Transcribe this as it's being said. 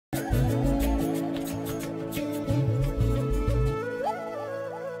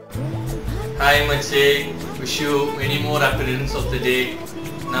Hi Mache, wish you many more happy returns of the day.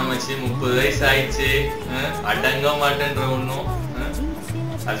 Na Mache, 30 வயசு ஆயிடுச்சு, அடங்க மாட்டேன்ற ஒண்ணும்.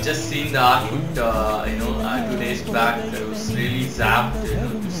 I've just seen the output, 2 days back. I was really zapped,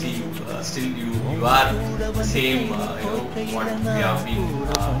 to see still you are the same, what we have been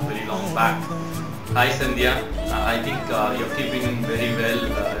very long back. Hi Sandhya, I think you're keeping him very well.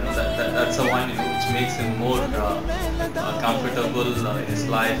 That's the one which makes him more comfortable in his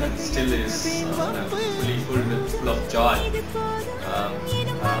life, and still is fully full of joy.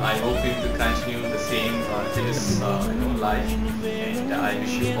 I hope him to continue the same till his life, and I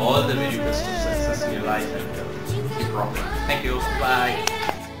wish you all the very best of success in your life, and keep rocking. Thank you. Bye.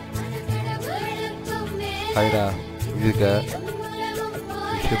 Hi da, Viveka.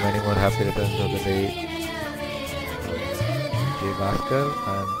 Wish you many more happy returns of the day. Jay Bhaskar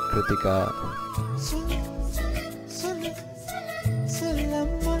and Kritika.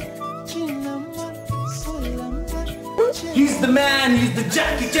 He's the man, he's the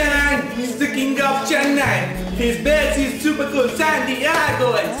Jackie Chan, he's the king of Chennai. His best is super cool, Sandhya,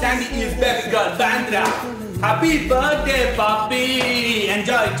 and Sandy is baby girl Bandra. Happy birthday, Papi!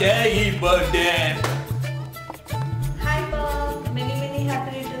 Enjoy Jay's birthday. Hi Bob, many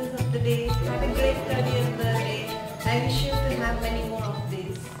happy returns of the day. Have a great 30th birthday. I wish you to have many more of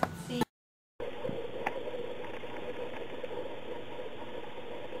these. See you.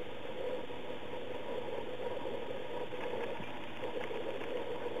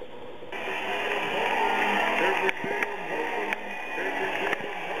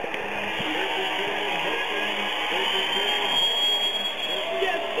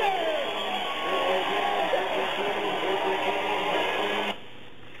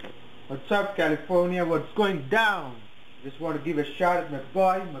 What's up, California? What's going down? Just want to give a shout at my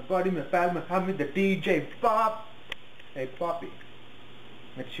buddy, my pal, my homie, the DJ Bob. Hey Poppy,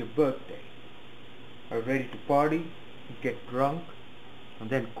 it's your birthday. Are you ready to party, get drunk, and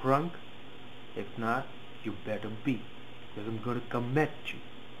then crunk? If not, you better be, because I'm gonna come at you.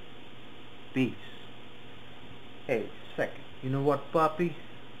 Peace. Hey, second, you know what, Poppy?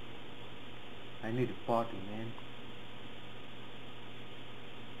 I need a party, man.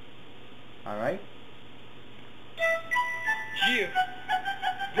 Alright? Yeah,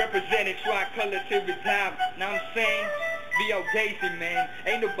 representing tri-color till we die. Now I'm saying, be all Daisy, man.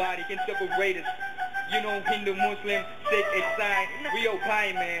 Ain't nobody can separate us. You know, Hindu, Muslim, Sikh, Isai, we all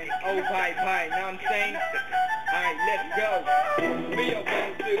pie, man. Oh, pie. Now I'm saying, alright, let's go. We all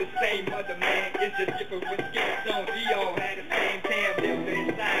belong to the same mother, man. It's just different with skin tones. We all had the same damn live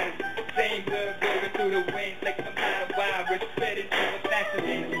inside us. Same blood going through the veins like some kind of virus. Spread it to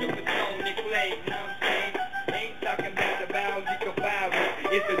assassinate, supersonic flame. Now I'm saying, ain't talking about the biological virus.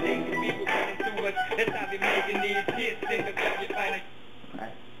 It's the things that people running through us. That's how we making these hits in the club. You find it.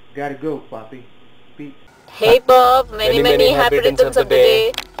 Alright, gotta go, Poppy. Peace. Hey Bob, many happy returns of the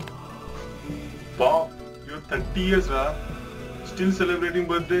day. Bob, you're 30 years, still celebrating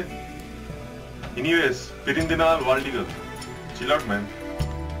birthday? Anyways, Pirindinal Valdigal. Chill out, man.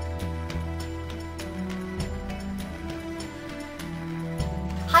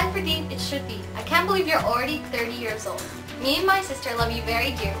 Hi Pradeep, it should be. I can't believe you're already 30 years old. Me and my sister love you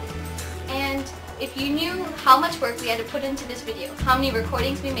very dearly. And if you knew how much work we had to put into this video, how many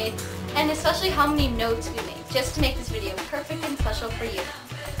recordings we made, and especially how many notes we made just to make this video perfect and special for you.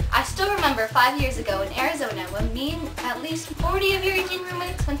 I still remember 5 years ago in Arizona when me and at least 40 of your 18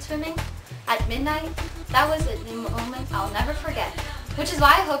 roommates went swimming at midnight. That was a moment I'll never forget, which is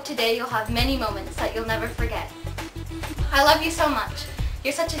why I hope today you'll have many moments that you'll never forget. I love you so much.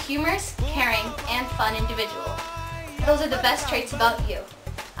 You're such a humorous, caring, and fun individual. Those are the best traits about you.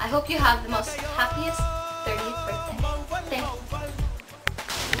 I hope you have the most happiest 30th birthday. Thank you.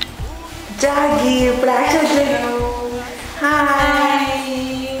 Jaggi, Pradeep. Hi.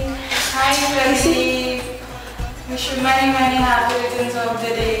 Hi Pradeep. Wish you many happy returns of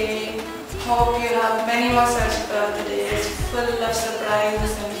the day. Hope you have many more such birthdays full of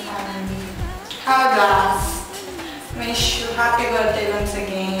surprises and fun. Have a blast. Wish you happy birthday once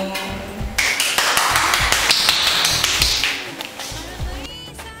again.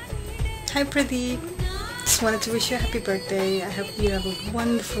 Hi Pradeep. Just wanted to wish you a happy birthday. I hope you have a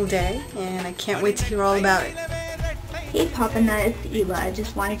wonderful day and I can't wait to hear all about it. Hey Papa Nut, it's Ela. I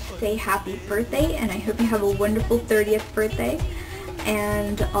just wanted to say happy birthday and I hope you have a wonderful 30th birthday.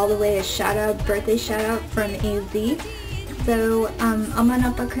 And all the way a birthday shout out from AZ. So Amma and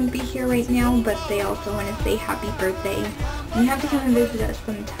Appa couldn't be here right now, but they also want to say happy birthday. You have to come and visit us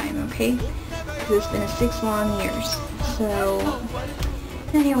sometime, okay? Because it's been 6 long years. So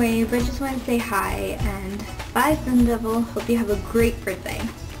anyway, but I just want to say hi and bye Sun Devil. Hope you have a great birthday.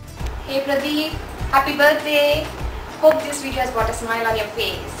 Hey Pradeep, happy birthday. Hope this video has brought a smile on your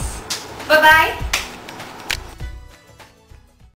face. Bye bye.